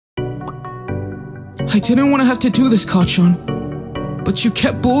I didn't want to have to do this, Kachan, but you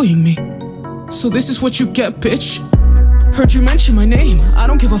kept bullying me. So this is what you get, bitch. Heard you mention my name. I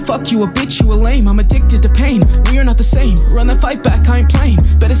don't give a fuck, you a bitch, you a lame. I'm addicted to pain, we are not the same. Run that fight back, I ain't playing.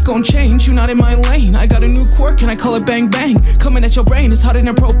 Bet it's gon' change, you not in my lane. I got a new quirk and I call it bang bang. Coming at your brain, it's hotter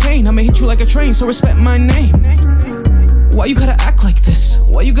than propane. I'ma hit you like a train, so respect my name. Why you gotta act like this?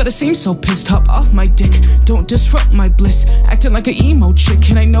 Why you gotta seem so pissed? Hop off my dick, don't disrupt my bliss. Acting like an emo chick,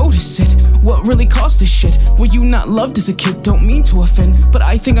 can I notice it? What really caused this shit? Were you not loved as a kid? Don't mean to offend, but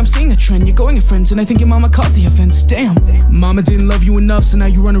I think I'm seeing a trend. You're going at friends and I think your mama caused the offense. Damn, mama didn't love you enough, so now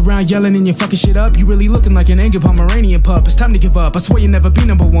you run around yelling and you're fucking shit up. You really looking like an angry Pomeranian pup. It's time to give up, I swear you'll never be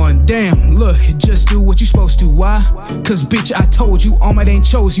 #1. Damn, look, just do what you supposed to. Why? Cause bitch, I told you, All Might ain't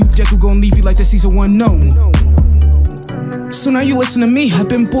chose you. Deku gon' leave you like the season 1 known. So now you listen to me, I've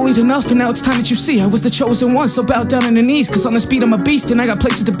been bullied enough and now it's time that you see I was the chosen one, so bow down on the knees. Cause on this beat I'm a beast and I got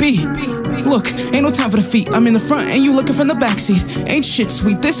places to be. Look, ain't no time for defeat, I'm in the front and you looking from the backseat. Ain't shit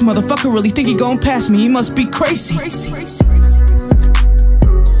sweet, this motherfucker really think he going past me, he must be crazy.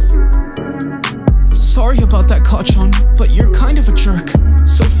 Sorry about that, Kachan, but you're kind of a jerk,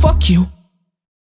 so fuck you.